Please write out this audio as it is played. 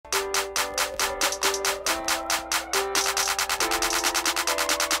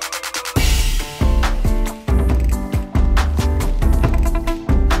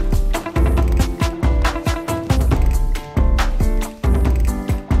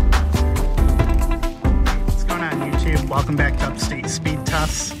Welcome back to Upstate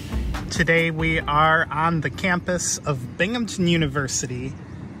Speedtests. Today we are on the campus of Binghamton University,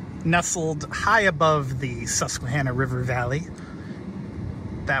 nestled high above the Susquehanna River Valley.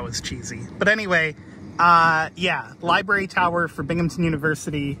 That was cheesy. But anyway, yeah, library tower for Binghamton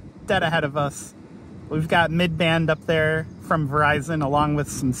University, dead ahead of us. We've got mid-band up there from Verizon along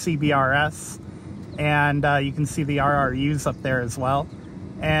with some CBRS. And you can see the RRUs up there as well.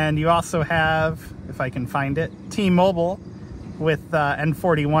 And you also have, if I can find it, T-Mobile with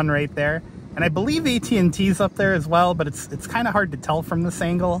N41 right there. And I believe AT&T's up there as well, but it's kind of hard to tell from this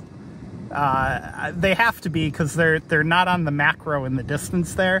angle. They have to be because they're not on the macro in the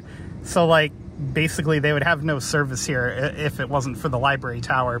distance there. So like basically they would have no service here if it wasn't for the library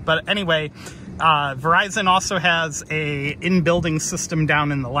tower. But anyway, Verizon also has a in-building system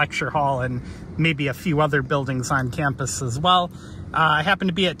down in the lecture hall and maybe a few other buildings on campus as well. I happened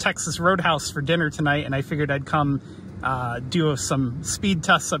to be at Texas Roadhouse for dinner tonight, and I figured I'd come do some speed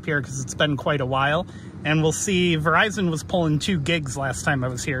tests up here because it's been quite a while. And we'll see, Verizon was pulling 2 gigs last time I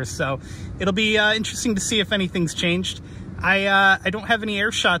was here, so it'll be interesting to see if anything's changed. I don't have any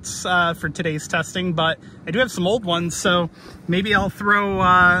air shots for today's testing, but I do have some old ones, so maybe I'll throw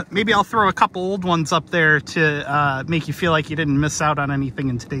a couple old ones up there to make you feel like you didn't miss out on anything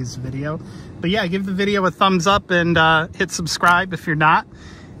in today's video. But yeah, give the video a thumbs up and hit subscribe if you're not.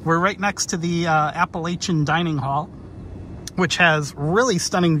 We're right next to the Appalachian Dining Hall, which has really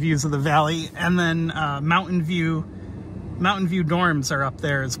stunning views of the valley, and then Mountain View dorms are up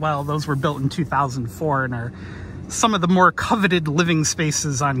there as well. Those were built in 2004 and are some of the more coveted living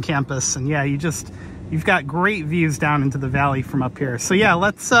spaces on campus. And yeah, you've got great views down into the valley from up here. So yeah,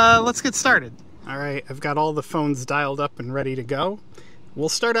 let's get started. All right, I've got all the phones dialed up and ready to go. We'll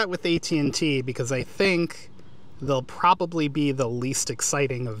start out with AT&T because I think they'll probably be the least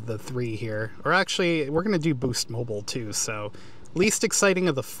exciting of the 3 here. Or actually, we're going to do Boost Mobile too, so least exciting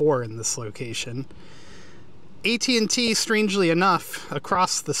of the 4 in this location. AT&T, strangely enough,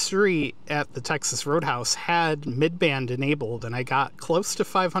 across the street at the Texas Roadhouse had mid-band enabled, and I got close to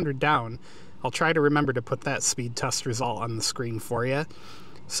 500 down. I'll try to remember to put that speed test result on the screen for you.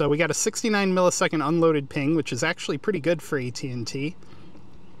 So we got a 69 millisecond unloaded ping, which is actually pretty good for AT&T.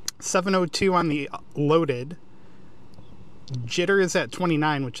 702 on the loaded. Jitter is at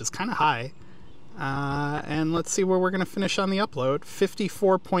 29, which is kind of high. And let's see where we're going to finish on the upload.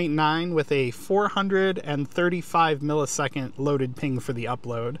 54.9 with a 435 millisecond loaded ping for the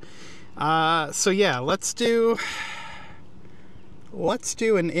upload. So yeah, let's do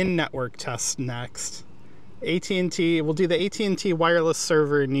an in-network test next. AT&T, we'll do the AT&T wireless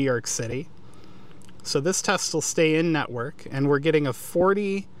server in New York City. So this test will stay in network, and we're getting a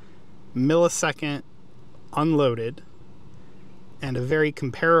 40 millisecond unloaded and a very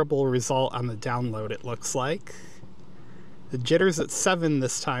comparable result on the download, it looks like. The jitter's at 7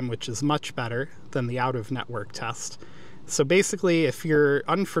 this time, which is much better than the out-of-network test. So basically, if you're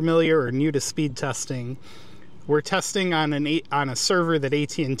unfamiliar or new to speed testing, we're testing on a server that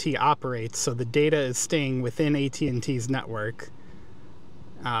AT&T operates, so the data is staying within AT&T's network.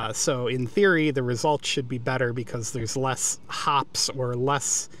 So in theory, the results should be better because there's less hops or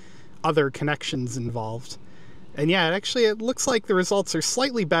less other connections involved. And yeah, it looks like the results are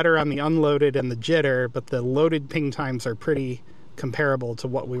slightly better on the unloaded and the jitter, but the loaded ping times are pretty comparable to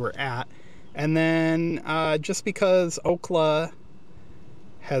what we were at. And then just because Ookla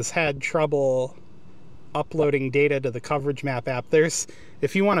has had trouble uploading data to the coverage map app,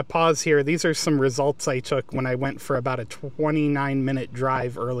 if you want to pause here, these are some results I took when I went for about a 29-minute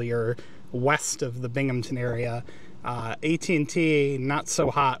drive earlier west of the Binghamton area. AT&T, not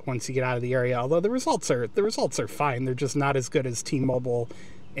so hot once you get out of the area, although the results are fine. They're just not as good as T-Mobile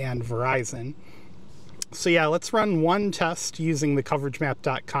and Verizon. So yeah, let's run one test using the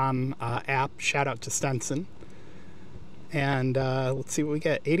CoverageMap.com app. Shout out to Stenson. And let's see what we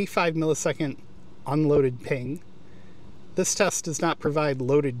get. 85 millisecond unloaded ping. This test does not provide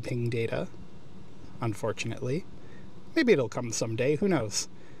loaded ping data, unfortunately. Maybe it'll come someday, who knows.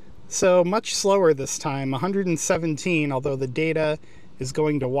 So much slower this time, 117, although the data is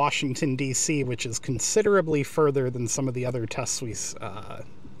going to Washington, D.C., which is considerably further than some of the other tests we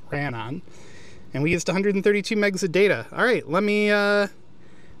ran on. And we used 132 megs of data. All right, let me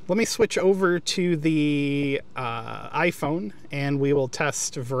switch over to the iPhone, and we will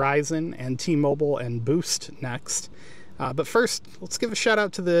test Verizon and T-Mobile and Boost next. But first, let's give a shout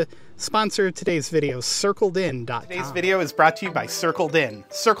out to the sponsor of today's video, CircledIn.com. Today's video is brought to you by CircledIn.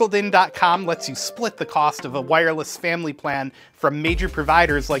 CircledIn.com lets you split the cost of a wireless family plan from major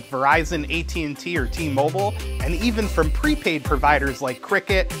providers like Verizon, AT&T, or T-Mobile, and even from prepaid providers like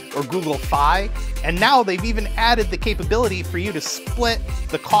Cricket or Google Fi. And now they've even added the capability for you to split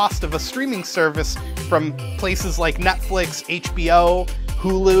the cost of a streaming service from places like Netflix, HBO,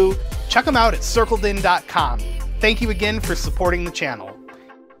 Hulu. Check them out at CircledIn.com. Thank you again for supporting the channel.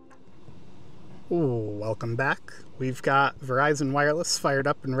 Ooh, welcome back. We've got Verizon Wireless fired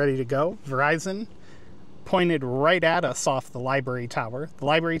up and ready to go. Verizon pointed right at us off the library tower. The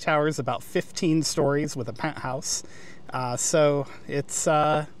library tower is about 15 stories with a penthouse. So it's,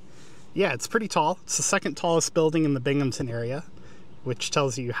 yeah, it's pretty tall. It's the second tallest building in the Binghamton area, which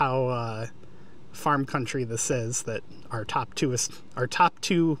tells you how farm country this is, that our top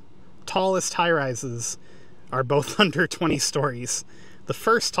two tallest high-rises are both under 20 stories. The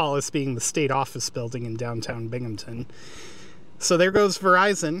first tallest being the state office building in downtown Binghamton. So there goes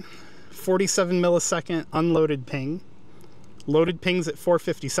Verizon, 47 millisecond unloaded ping. Loaded pings at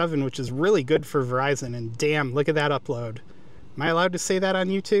 457, which is really good for Verizon, and damn, look at that upload. Am I allowed to say that on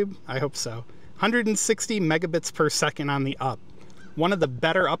YouTube? I hope so. 160 megabits per second on the up. One of the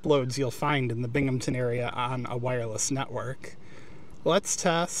better uploads you'll find in the Binghamton area on a wireless network. Let's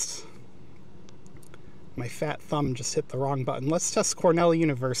test. My fat thumb just hit the wrong button. Let's test Cornell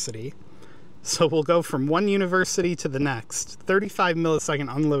University. So we'll go from one university to the next. 35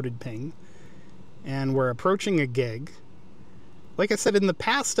 millisecond unloaded ping. And we're approaching a gig. Like I said, in the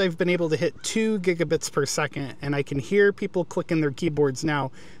past, I've been able to hit 2 gigabits per second, and I can hear people clicking their keyboards now.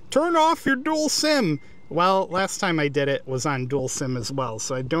 Turn off your dual SIM! Well, last time I did it was on dual SIM as well,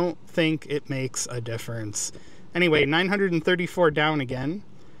 so I don't think it makes a difference. Anyway, 934 down again.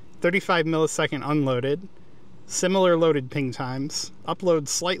 35 millisecond unloaded, similar loaded ping times, upload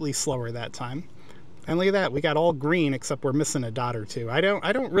slightly slower that time. And look at that, we got all green except we're missing a dot or two. I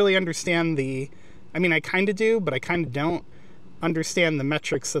don't really understand I mean, I kind of do, but I kind of don't understand the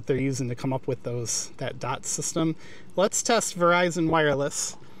metrics that they're using to come up with that dot system. Let's test Verizon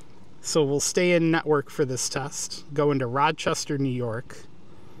Wireless. So we'll stay in network for this test, go into Rochester, New York.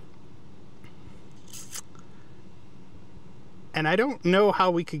 And I don't know how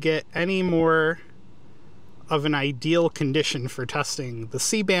we could get any more of an ideal condition for testing. The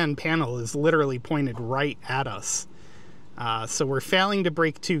C-band panel is literally pointed right at us. So we're failing to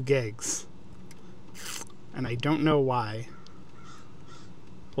break 2 gigs. And I don't know why.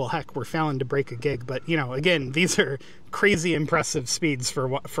 Well, heck, we're failing to break a gig. But, you know, again, these are crazy impressive speeds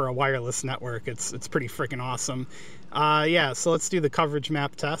for a wireless network. It's pretty freaking awesome. Yeah, so let's do the coverage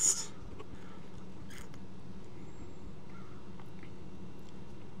map test.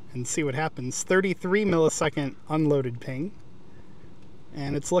 And see what happens. 33 millisecond unloaded ping.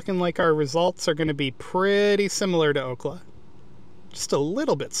 And it's looking like our results are going to be pretty similar to Ookla. Just a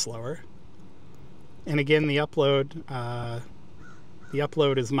little bit slower. And again, the upload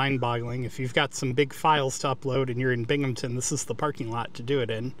is mind-boggling. If you've got some big files to upload and you're in Binghamton, this is the parking lot to do it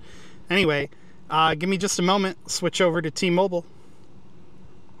in. Anyway, give me just a moment. Switch over to T-Mobile.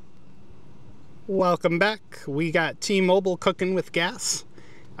 Welcome back. We got T-Mobile cooking with gas.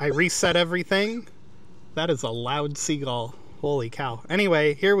 I reset everything. That is a loud seagull. Holy cow.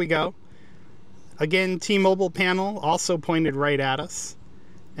 Anyway, here we go. Again, T-Mobile panel also pointed right at us.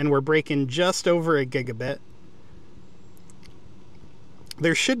 And we're breaking just over a gigabit.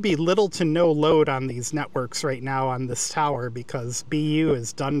 There should be little to no load on these networks right now on this tower because BU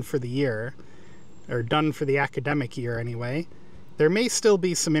is done for the year. Or done for the academic year anyway. There may still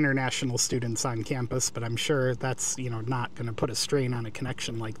be some international students on campus, but I'm sure that's, you know, not going to put a strain on a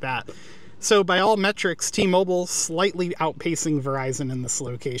connection like that. So by all metrics, T-Mobile slightly outpacing Verizon in this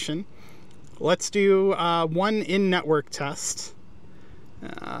location. Let's do one in-network test.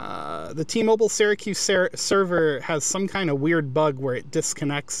 The T-Mobile Syracuse server has some kind of weird bug where it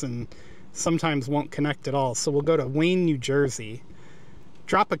disconnects and sometimes won't connect at all. So we'll go to Wayne, New Jersey.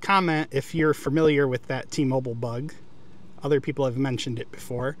 Drop a comment if you're familiar with that T-Mobile bug. Other people have mentioned it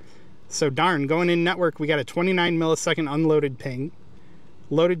before. So darn, going in network, we got a 29 millisecond unloaded ping.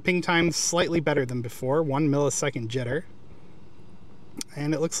 Loaded ping time's slightly better than before, 1 millisecond jitter.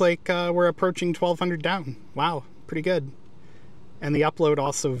 And it looks like we're approaching 1200 down. Wow, pretty good. And the upload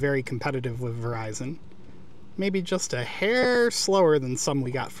also very competitive with Verizon. Maybe just a hair slower than some we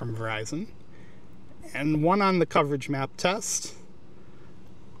got from Verizon. And one on the coverage map test,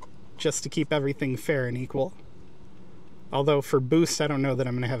 just to keep everything fair and equal. Although for boost, I don't know that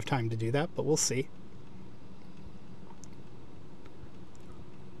I'm going to have time to do that, but we'll see.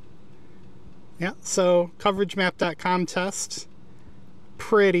 Yeah, So coveragemap.com test,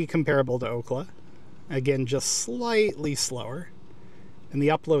 pretty comparable to Ookla. Again, just slightly slower. And the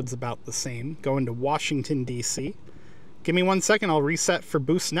upload's about the same. Going to Washington, D.C. Give me 1 second, I'll reset for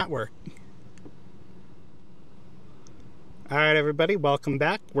Boost Network. Alright everybody, welcome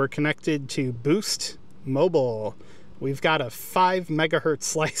back. We're connected to Boost Mobile. We've got a 5 megahertz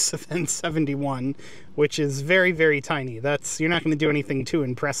slice of N71, which is very, very tiny. You're not going to do anything too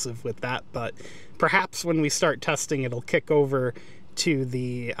impressive with that, but perhaps when we start testing, it'll kick over to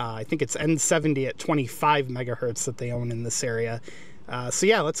the, I think it's N70 at 25 megahertz that they own in this area. So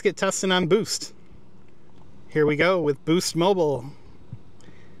yeah, let's get testing on Boost. Here we go with Boost Mobile.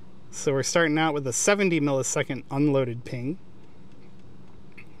 So we're starting out with a 70 millisecond unloaded ping.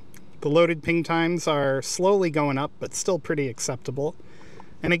 The loaded ping times are slowly going up, but still pretty acceptable.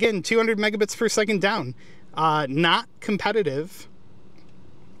 And again, 200 megabits per second down. Not competitive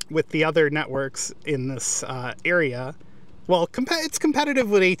with the other networks in this area. Well, it's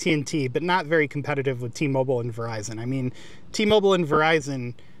competitive with AT&T, but not very competitive with T-Mobile and Verizon. I mean, T-Mobile and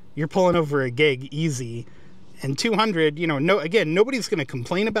Verizon, you're pulling over a gig easy. And 200, you know, again, nobody's going to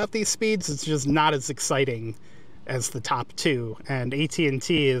complain about these speeds. It's just not as exciting as the top two. And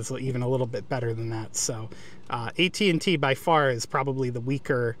AT&T is even a little bit better than that. So AT&T by far is probably the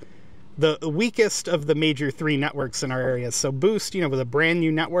weakest of the major 3 networks in our area. So Boost, you know, with a brand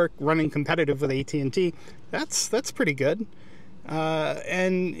new network running competitive with AT&T, that's pretty good.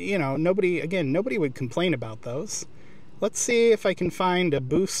 And, you know, nobody would complain about those. Let's see if I can find a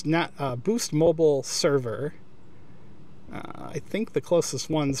Boost Mobile server. I think the closest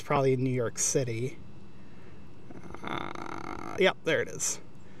one's probably in New York City. Yep, there it is.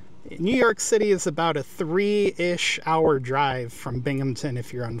 New York City is about a 3-ish hour drive from Binghamton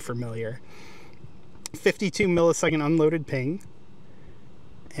if you're unfamiliar. 52 millisecond unloaded ping.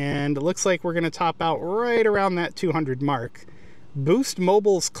 And it looks like we're going to top out right around that 200 mark. Boost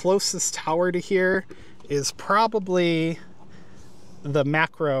Mobile's closest tower to here is probably the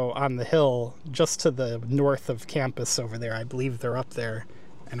macro on the hill just to the north of campus over there. I believe they're up there,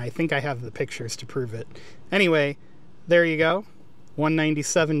 and I think I have the pictures to prove it. Anyway, there you go.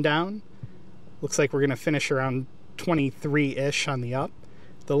 197 down. Looks like we're going to finish around 23-ish on the up.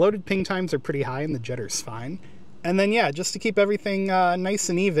 The loaded ping times are pretty high and the jitter's fine. And then, yeah, just to keep everything nice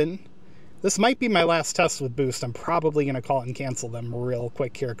and even, this might be my last test with Boost. I'm probably going to call it and cancel them real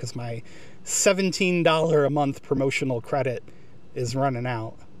quick here because my $17 a month promotional credit is running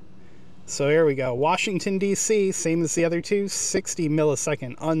out. So here we go. Washington, D.C., same as the other two, 60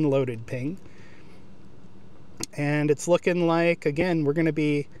 millisecond unloaded ping. And it's looking like, again, we're going to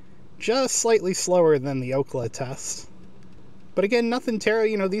be just slightly slower than the Ookla test. But again, nothing terrible.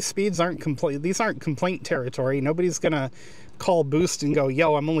 You know, these speeds aren't complaint territory. Nobody's going to call Boost and go,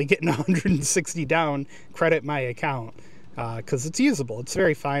 yo, I'm only getting 160 down, credit my account. Because it's usable. It's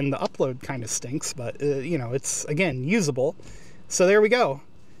very fine. The upload kind of stinks, but, you know, it's, again, usable. So there we go.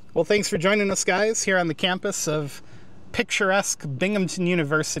 Well, thanks for joining us, guys, here on the campus of picturesque Binghamton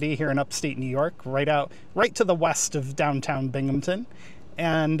University here in upstate New York, right to the west of downtown Binghamton.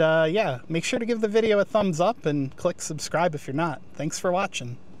 And yeah, make sure to give the video a thumbs up and click subscribe if you're not. Thanks for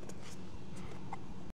watching.